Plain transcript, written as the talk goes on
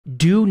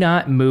Do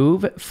not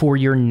move for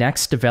your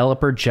next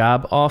developer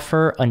job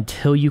offer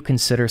until you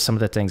consider some of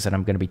the things that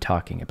I'm going to be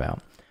talking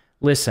about.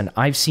 Listen,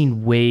 I've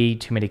seen way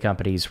too many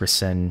companies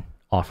rescind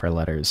offer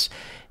letters.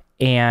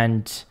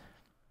 And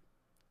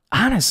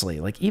honestly,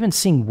 like even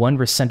seeing one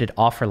rescinded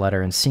offer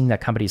letter and seeing that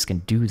companies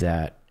can do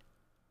that,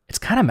 it's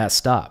kind of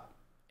messed up.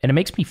 And it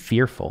makes me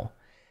fearful.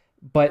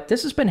 But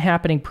this has been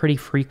happening pretty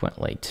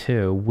frequently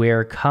too,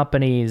 where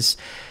companies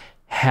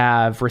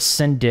have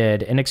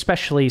rescinded, and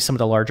especially some of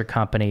the larger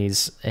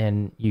companies,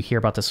 and you hear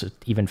about this with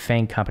even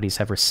FANG companies,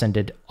 have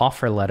rescinded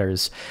offer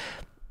letters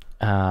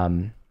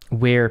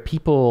where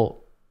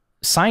people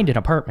signed an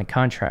apartment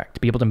contract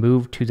to be able to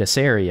move to this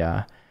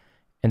area,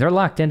 and they're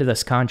locked into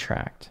this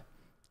contract,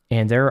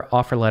 and their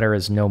offer letter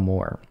is no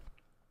more.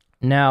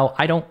 Now,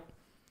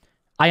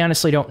 I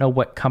honestly don't know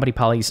what company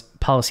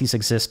policies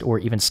exist or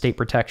even state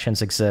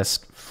protections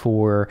exist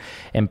for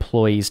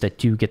employees that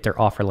do get their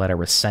offer letter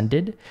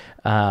rescinded.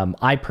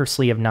 I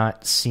personally have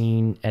not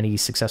seen any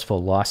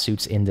successful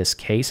lawsuits in this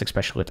case,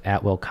 especially with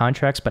at-will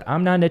contracts, but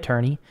I'm not an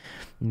attorney.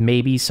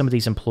 Maybe some of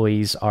these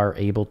employees are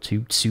able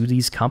to sue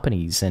these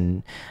companies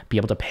and be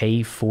able to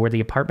pay for the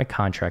apartment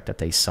contract that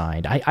they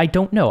signed. I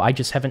don't know. I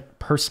just haven't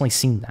personally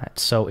seen that.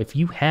 So if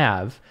you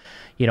have,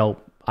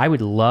 I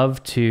would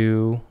love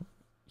to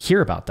hear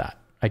about that.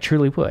 I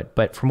truly would.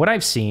 But from what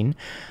I've seen,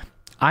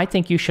 I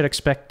think you should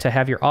expect to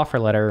have your offer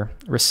letter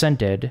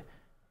rescinded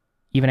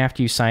even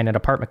after you sign an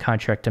apartment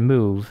contract to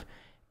move.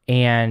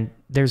 And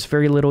there's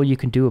very little you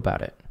can do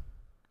about it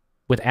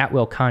with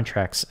at-will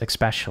contracts,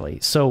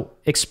 especially. So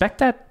expect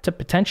that to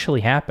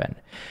potentially happen.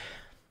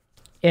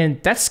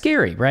 And that's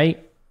scary,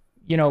 right?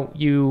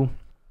 You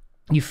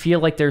feel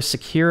like there's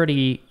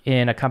security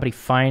in a company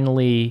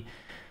finally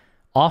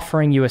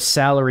offering you a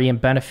salary and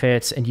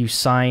benefits, and you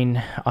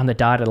sign on the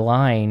dotted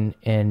line,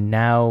 and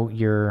now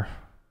you're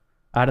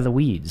out of the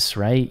weeds,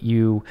 right?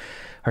 You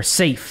are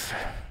safe.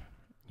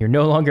 You're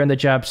no longer in the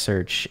job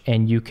search,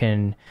 and you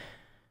can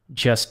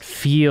just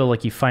feel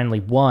like you finally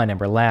won and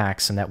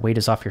relax, and that weight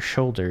is off your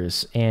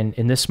shoulders. And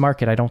in this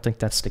market, I don't think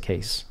that's the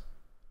case.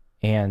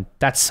 And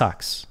that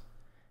sucks,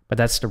 but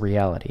that's the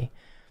reality.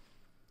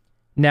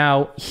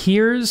 Now,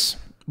 here's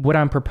what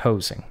I'm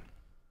proposing.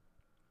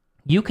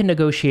 You can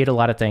negotiate a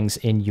lot of things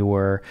in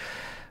your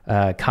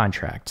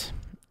contract.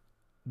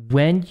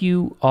 When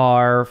you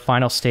are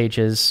final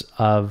stages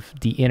of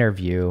the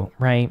interview,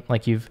 right?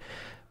 Like you've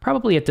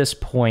probably at this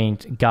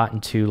point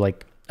gotten to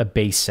like a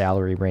base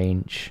salary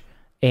range,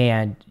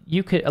 and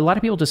a lot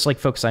of people just like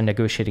focus on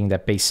negotiating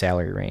that base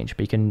salary range,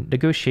 but you can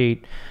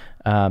negotiate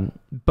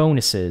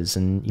bonuses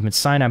and even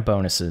sign-on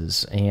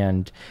bonuses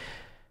and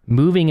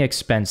moving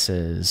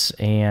expenses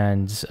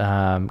and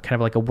kind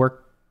of like a work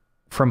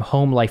from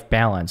home life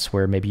balance,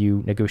 where maybe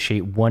you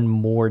negotiate one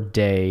more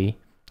day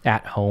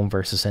at home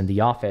versus in the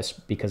office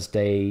because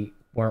they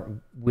weren't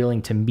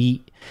willing to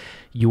meet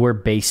your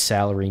base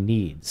salary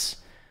needs.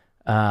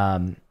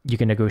 You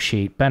can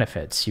negotiate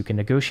benefits. You can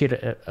negotiate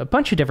a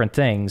bunch of different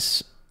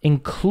things,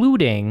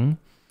 including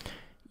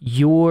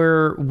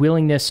your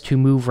willingness to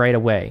move right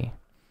away.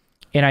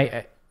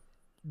 And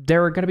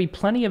there are going to be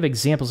plenty of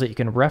examples that you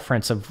can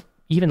reference of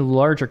even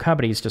larger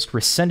companies just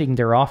rescinding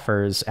their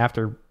offers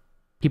after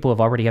people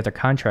have already had their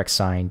contracts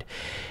signed.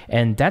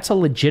 And that's a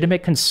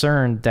legitimate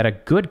concern that a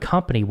good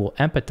company will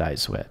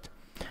empathize with.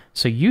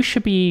 So you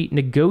should be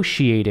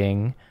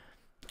negotiating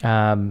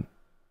at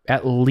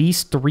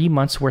least 3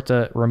 months worth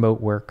of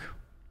remote work.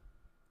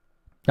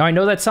 Now, I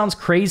know that sounds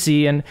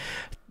crazy, and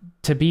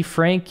to be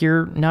frank,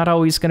 you're not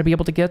always going to be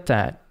able to get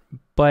that.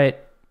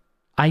 But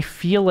I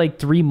feel like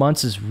 3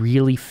 months is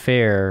really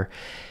fair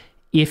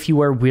if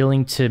you are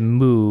willing to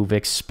move,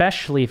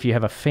 especially if you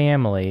have a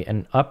family,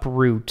 and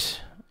uproot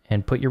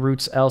and put your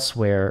roots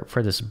elsewhere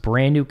for this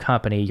brand new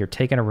company. You're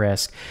taking a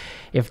risk.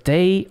 If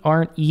they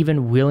aren't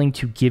even willing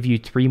to give you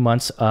 3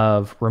 months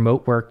of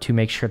remote work to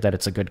make sure that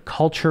it's a good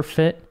culture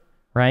fit,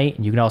 right?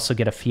 And you can also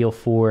get a feel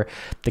for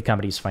the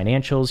company's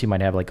financials. You might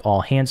have like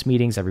all hands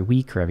meetings every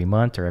week or every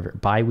month or every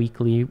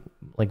bi-weekly,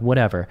 like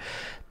whatever.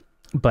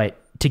 But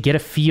to get a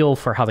feel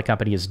for how the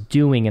company is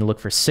doing and look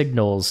for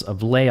signals of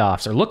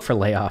layoffs, or look for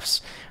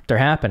layoffs if they're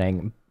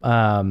happening,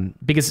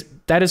 because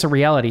that is a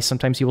reality.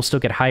 Sometimes you will still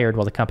get hired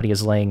while the company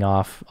is laying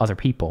off other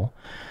people.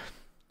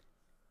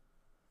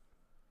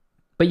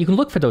 But you can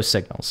look for those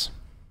signals.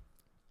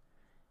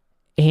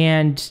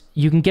 And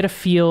you can get a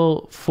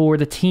feel for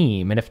the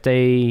team, and if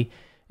they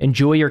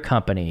enjoy your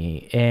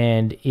company,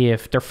 and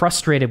if they're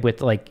frustrated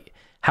with like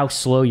how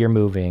slow you're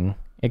moving,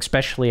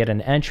 especially at an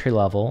entry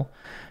level.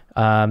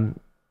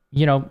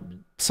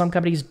 Some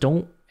companies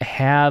don't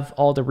have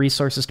all the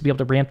resources to be able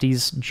to ramp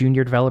these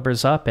junior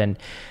developers up. And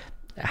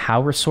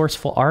how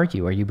resourceful are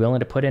you? Are you willing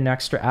to put in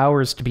extra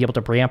hours to be able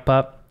to ramp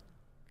up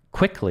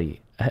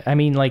quickly? I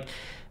mean, like,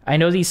 I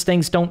know these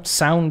things don't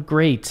sound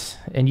great,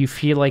 and you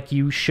feel like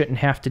you shouldn't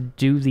have to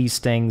do these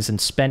things and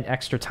spend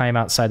extra time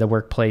outside the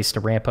workplace to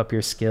ramp up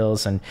your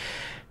skills. And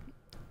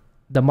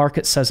the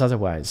market says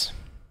otherwise.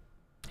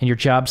 And your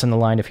job's on the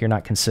line if you're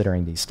not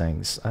considering these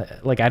things.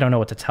 I don't know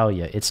what to tell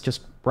you. It's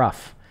just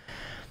rough.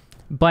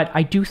 But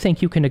I do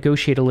think you can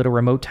negotiate a little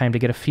remote time to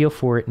get a feel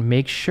for it and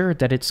make sure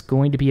that it's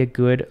going to be a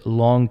good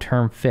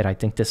long-term fit. I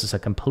think this is a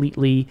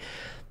completely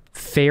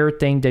fair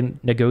thing to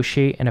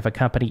negotiate. And if a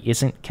company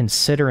isn't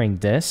considering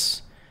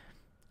this,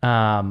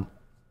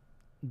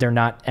 they're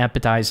not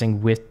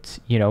empathizing with,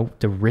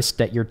 the risk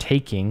that you're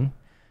taking.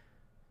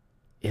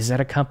 Is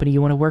that a company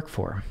you want to work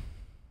for?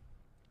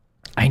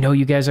 I know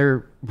you guys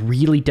are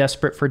really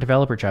desperate for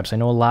developer jobs. I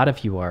know a lot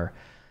of you are.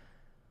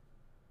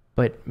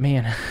 But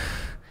man,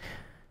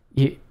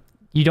 you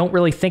don't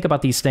really think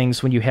about these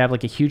things when you have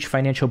like a huge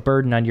financial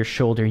burden on your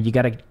shoulder and you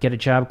got to get a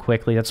job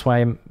quickly. That's why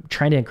I'm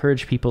trying to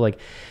encourage people, like,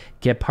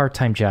 get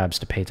part-time jobs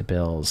to pay the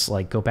bills,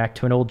 like go back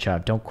to an old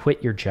job. Don't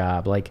quit your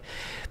job. Like,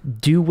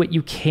 do what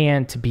you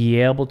can to be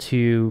able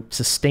to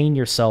sustain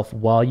yourself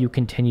while you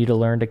continue to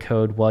learn to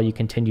code, while you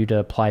continue to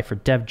apply for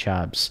dev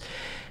jobs.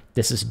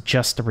 This is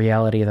just the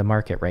reality of the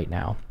market right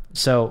now.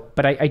 So,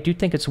 but I do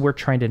think it's worth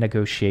trying to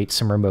negotiate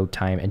some remote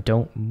time, and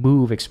don't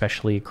move,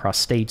 especially across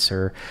states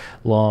or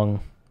long,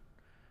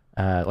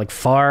 like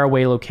far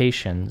away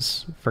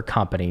locations for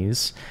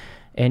companies.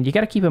 And you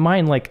got to keep in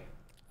mind, like,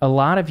 a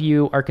lot of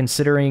you are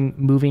considering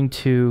moving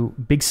to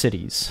big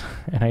cities,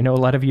 and I know a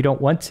lot of you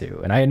don't want to,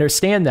 and I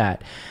understand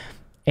that.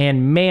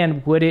 And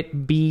man, would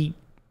it be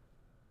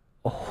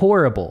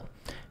horrible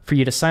for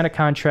you to sign a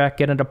contract,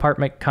 get an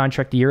apartment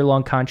contract, a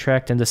year-long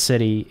contract in the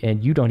city,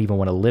 and you don't even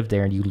want to live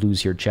there, and you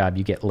lose your job,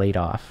 you get laid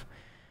off.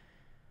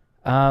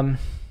 That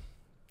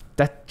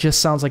just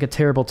sounds like a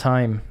terrible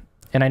time.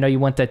 And I know you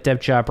want that dev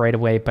job right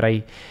away, but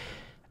I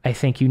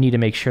think you need to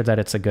make sure that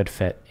it's a good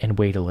fit and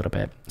wait a little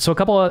bit. So a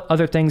couple of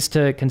other things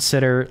to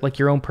consider, like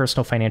your own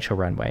personal financial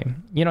runway.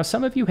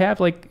 Some of you have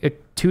like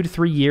 2 to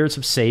 3 years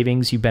of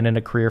savings. You've been in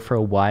a career for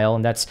a while,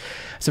 and it's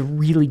a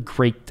really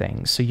great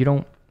thing. So you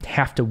don't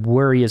have to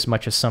worry as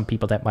much as some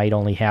people that might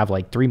only have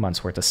like 3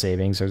 months worth of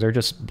savings, or they're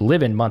just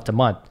living month to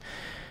month.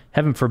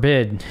 Heaven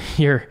forbid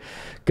you're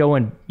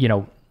going,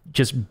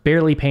 just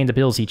barely paying the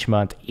bills each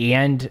month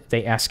and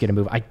they ask you to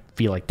move. I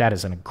feel like that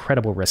is an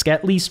incredible risk.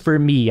 At least for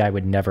me, I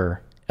would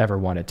never ever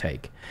want to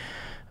take.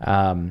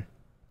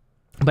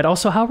 But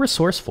also, how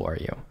resourceful are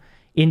you?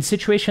 In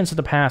situations of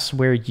the past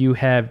where you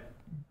have,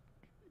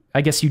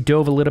 I guess you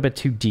dove a little bit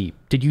too deep,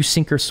 did you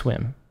sink or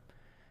swim?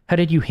 How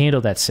did you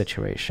handle that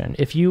situation?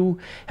 If you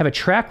have a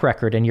track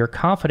record and you're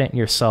confident in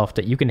yourself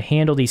that you can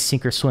handle these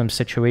sink or swim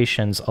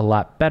situations a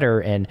lot better,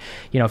 and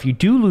if you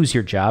do lose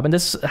your job, and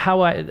this is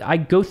how I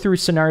go through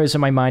scenarios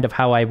in my mind of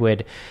how I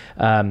would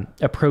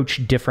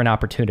approach different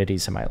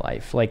opportunities in my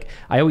life. Like,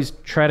 I always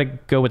try to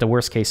go with the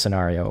worst case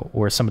scenario,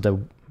 or some of the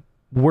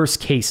worst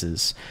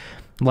cases.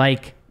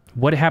 Like,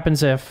 what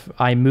happens if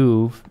I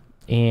move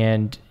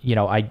and,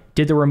 I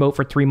did the remote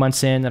for 3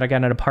 months in, then I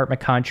got an apartment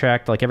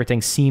contract, like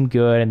everything seemed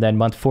good, and then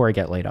month 4 I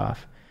get laid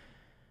off.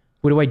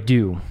 What do I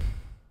do?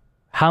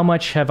 How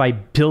much have I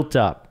built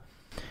up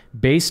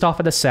based off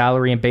of the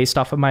salary and based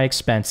off of my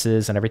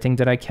expenses and everything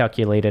that I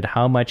calculated?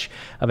 How much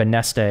of a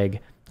nest egg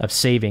of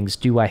savings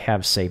do I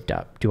have saved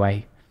up? Do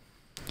I,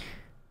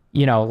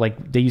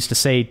 like they used to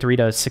say, 3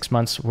 to 6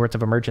 months worth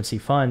of emergency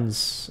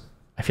funds?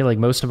 I feel like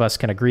most of us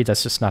can agree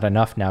that's just not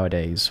enough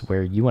nowadays,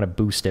 where you want to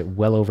boost it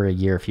well over a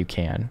year if you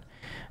can.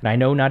 And I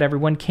know not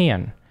everyone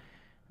can,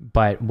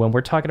 but when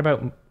we're talking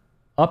about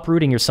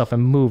uprooting yourself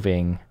and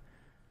moving,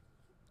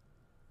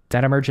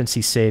 that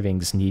emergency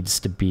savings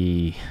needs to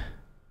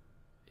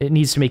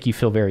make you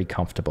feel very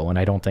comfortable. And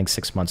I don't think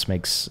 6 months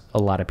makes a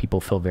lot of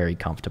people feel very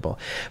comfortable.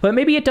 But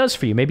maybe it does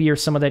for you. Maybe you're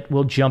someone that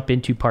will jump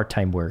into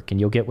part-time work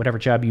and you'll get whatever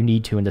job you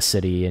need to in the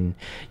city, and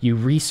you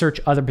research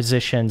other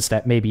positions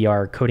that maybe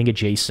are coding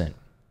adjacent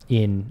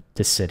in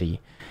the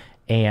city,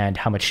 and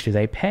how much do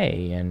they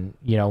pay? And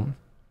you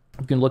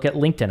can look at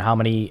LinkedIn. How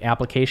many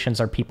applications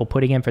are people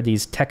putting in for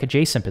these tech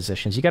adjacent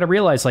positions? You got to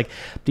realize, like,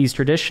 these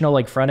traditional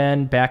like front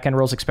end, back end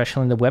roles,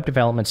 especially in the web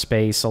development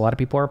space, a lot of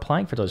people are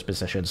applying for those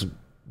positions,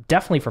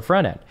 definitely for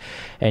front end,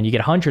 and you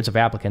get hundreds of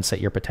applicants that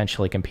you're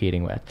potentially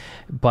competing with.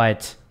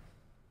 But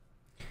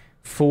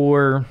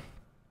for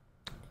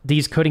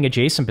these coding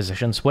adjacent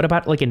positions, what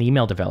about like an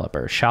email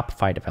developer,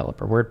 Shopify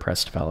developer,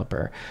 WordPress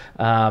developer,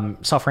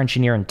 software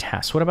engineer and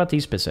test? What about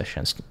these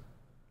positions?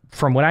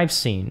 From what I've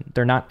seen,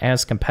 they're not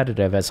as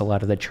competitive as a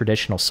lot of the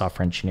traditional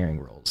software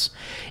engineering roles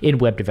in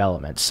web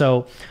development.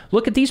 So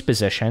look at these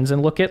positions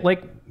and look at,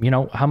 like,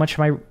 how much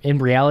am I in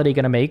reality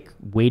going to make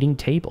waiting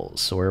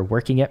tables or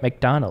working at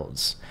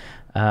McDonald's?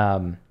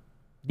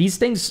 These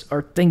things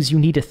are things you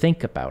need to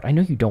think about. I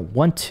know you don't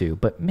want to,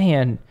 but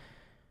man,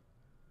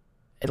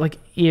 like,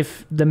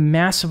 if the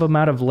massive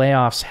amount of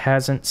layoffs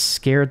hasn't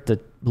scared the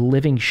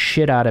living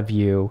shit out of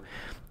you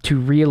to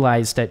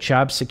realize that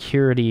job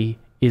security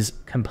is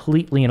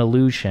completely an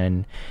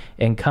illusion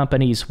and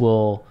companies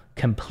will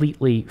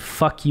completely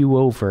fuck you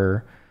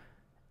over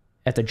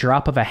at the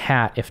drop of a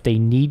hat if they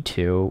need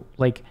to,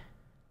 like,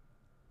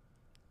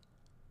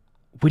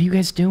 what are you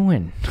guys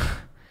doing?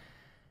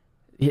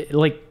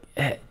 Like,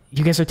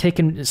 you guys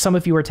are some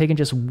of you are taking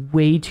just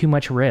way too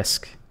much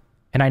risk.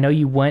 And I know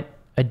you want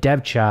a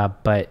dev job,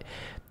 but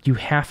you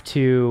have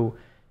to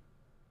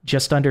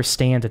just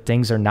understand that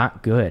things are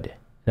not good.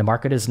 The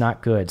market is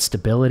not good.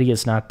 Stability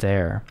is not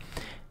there.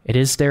 It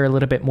is there a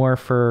little bit more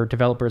for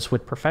developers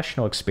with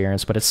professional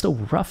experience, but it's still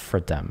rough for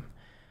them.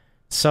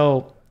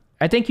 So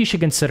I think you should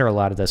consider a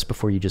lot of this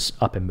before you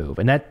just up and move.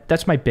 And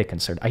that's my big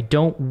concern. I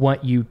don't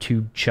want you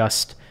to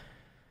just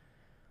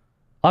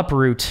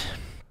uproot,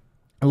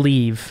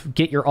 leave,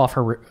 get your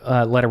offer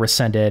letter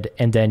rescinded,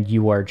 and then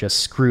you are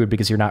just screwed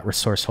because you're not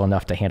resourceful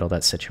enough to handle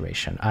that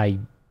situation. I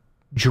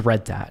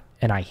dread that,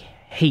 and I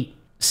hate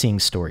seeing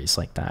stories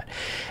like that.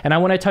 And I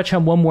want to touch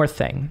on one more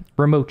thing: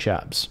 remote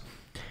jobs.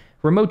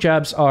 Remote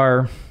jobs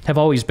have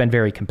always been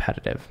very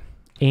competitive,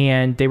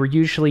 and they were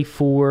usually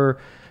for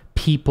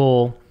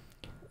people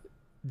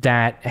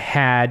that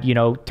had,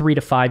 3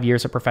 to 5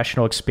 years of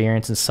professional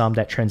experience, and some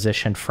that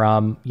transitioned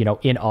from,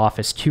 in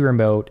office to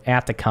remote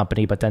at the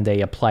company, but then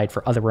they applied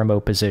for other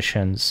remote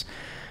positions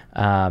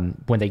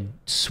when they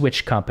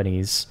switched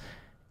companies.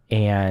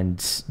 And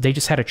they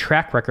just had a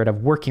track record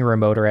of working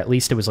remote, or at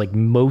least it was like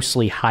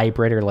mostly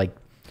hybrid, or like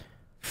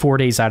 4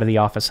 days out of the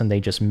office, and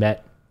they just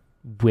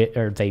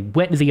they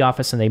went to the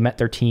office and they met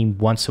their team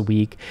once a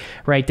week,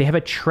 right? They have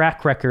a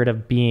track record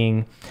of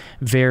being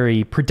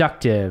very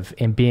productive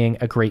and being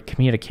a great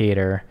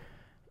communicator.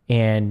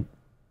 And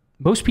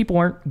most people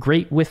aren't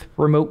great with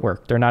remote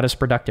work. They're not as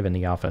productive in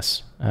the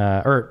office,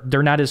 or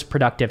they're not as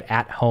productive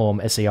at home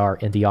as they are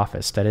in the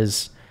office. That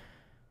is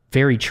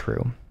very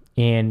true.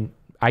 And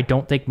I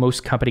don't think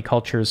most company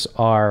cultures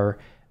are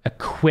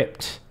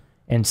equipped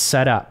and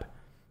set up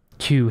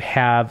to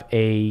have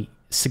a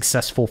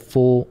successful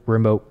full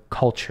remote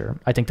culture.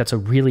 I think that's a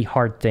really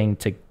hard thing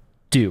to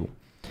do.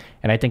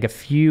 And I think a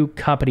few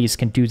companies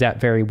can do that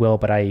very well,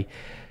 but I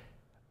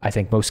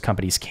think most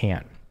companies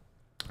can't.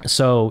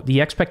 So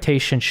the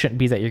expectation shouldn't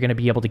be that you're going to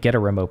be able to get a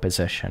remote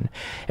position.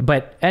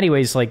 But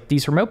anyways, like,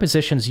 these remote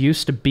positions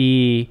used to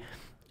be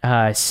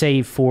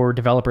saved for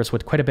developers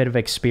with quite a bit of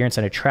experience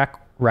and a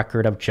track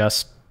record of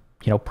just,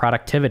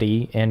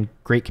 productivity and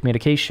great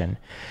communication.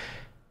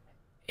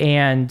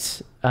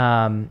 And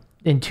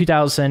in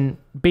 2000,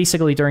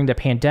 basically during the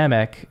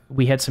pandemic,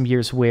 we had some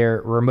years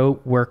where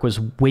remote work was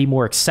way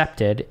more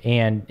accepted.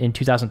 And in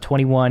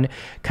 2021,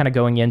 kind of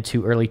going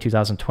into early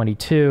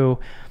 2022,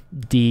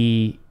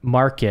 the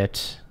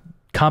market,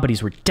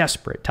 companies were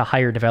desperate to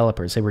hire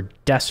developers. They were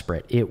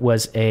desperate. It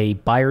was a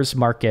buyer's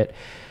market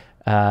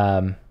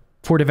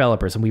for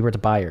developers, and we were the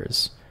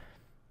buyers.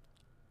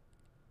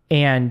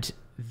 And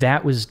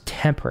that was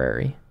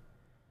temporary.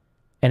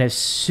 And as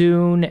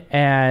soon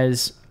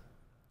as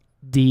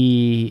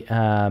the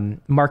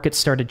market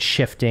started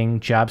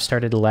shifting, jobs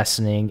started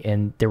lessening,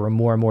 and there were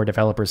more and more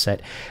developers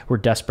that were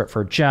desperate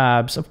for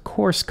jobs, of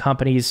course,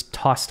 companies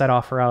tossed that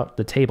offer out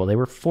the table. They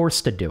were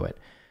forced to do it.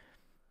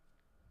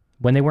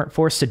 When they weren't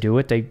forced to do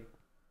it,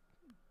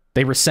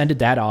 they rescinded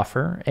that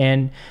offer.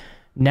 And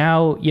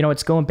now,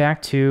 it's going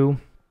back to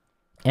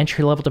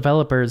entry-level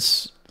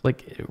developers.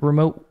 Like,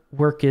 remote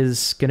work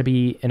is going to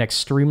be an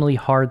extremely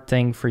hard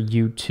thing for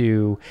you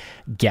to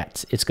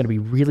get. It's going to be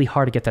really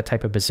hard to get that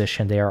type of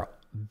position. They are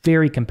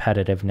very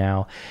competitive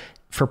now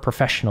for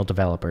professional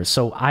developers.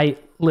 So I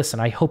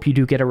hope you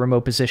do get a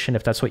remote position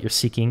if that's what you're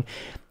seeking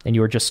and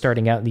you're just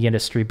starting out in the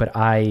industry, but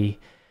I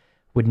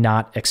would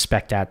not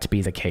expect that to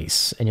be the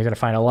case. And you're going to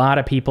find a lot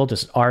of people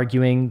just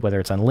arguing, whether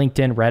it's on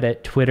LinkedIn,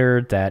 Reddit,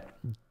 Twitter, that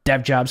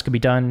dev jobs could be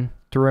done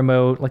through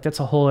remote. Like, that's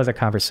a whole other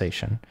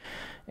conversation.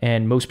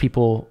 And most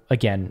people,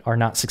 again, are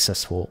not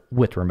successful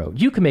with remote.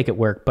 You can make it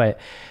work, but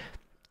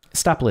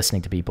stop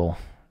listening to people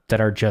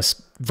that are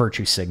just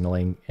virtue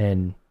signaling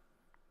and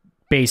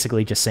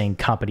basically just saying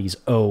companies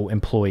owe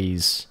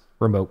employees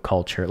remote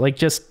culture. Like,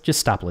 just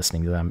stop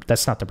listening to them.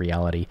 That's not the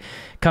reality.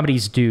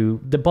 Companies do.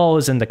 The ball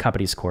is in the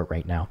company's court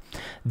right now.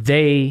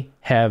 They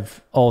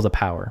have all the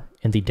power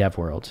in the dev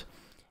world.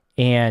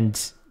 And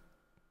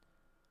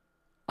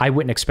I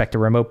wouldn't expect a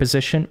remote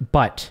position,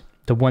 but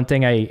the one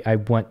thing I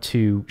want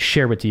to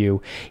share with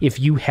you, if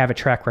you have a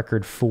track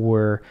record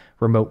for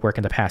remote work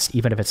in the past,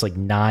 even if it's like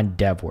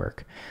non-dev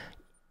work,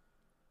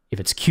 if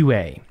it's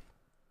QA,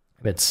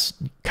 if it's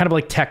kind of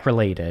like tech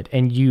related,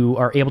 and you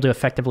are able to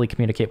effectively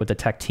communicate with the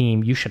tech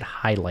team, you should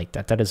highlight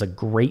that. That is a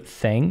great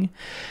thing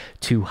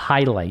to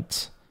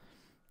highlight,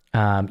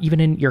 even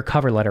in your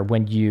cover letter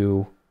when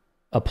you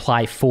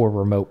apply for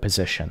remote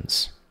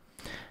positions,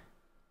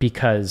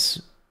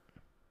 because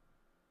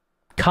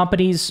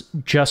companies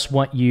just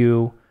want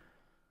you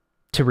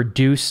to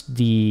reduce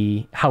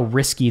how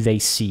risky they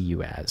see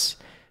you as.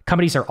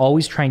 Companies are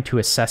always trying to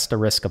assess the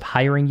risk of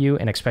hiring you,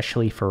 and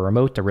especially for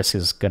remote, the risk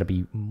is going to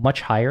be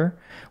much higher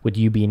with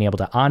you being able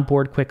to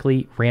onboard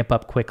quickly, ramp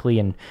up quickly,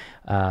 and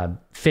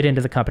fit into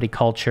the company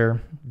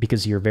culture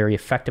because you're very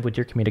effective with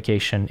your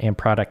communication and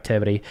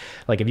productivity.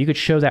 Like, if you could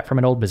show that from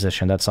an old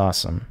position, that's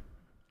awesome.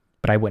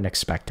 But I wouldn't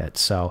expect it.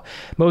 So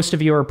most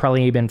of you are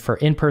probably even for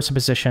in-person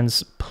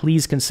positions.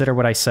 Please consider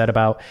what I said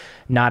about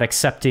not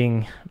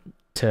accepting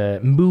to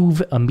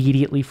move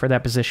immediately for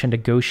that position,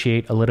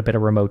 negotiate a little bit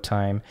of remote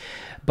time.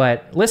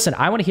 But listen,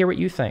 I want to hear what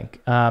you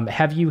think.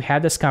 Have you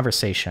had this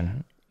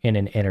conversation in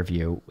an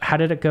interview? How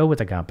did it go with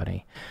the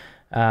company?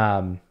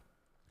 I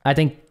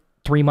think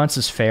 3 months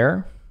is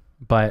fair.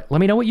 But let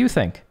me know what you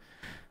think.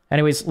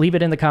 Anyways, leave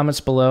it in the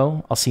comments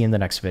below. I'll see you in the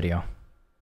next video.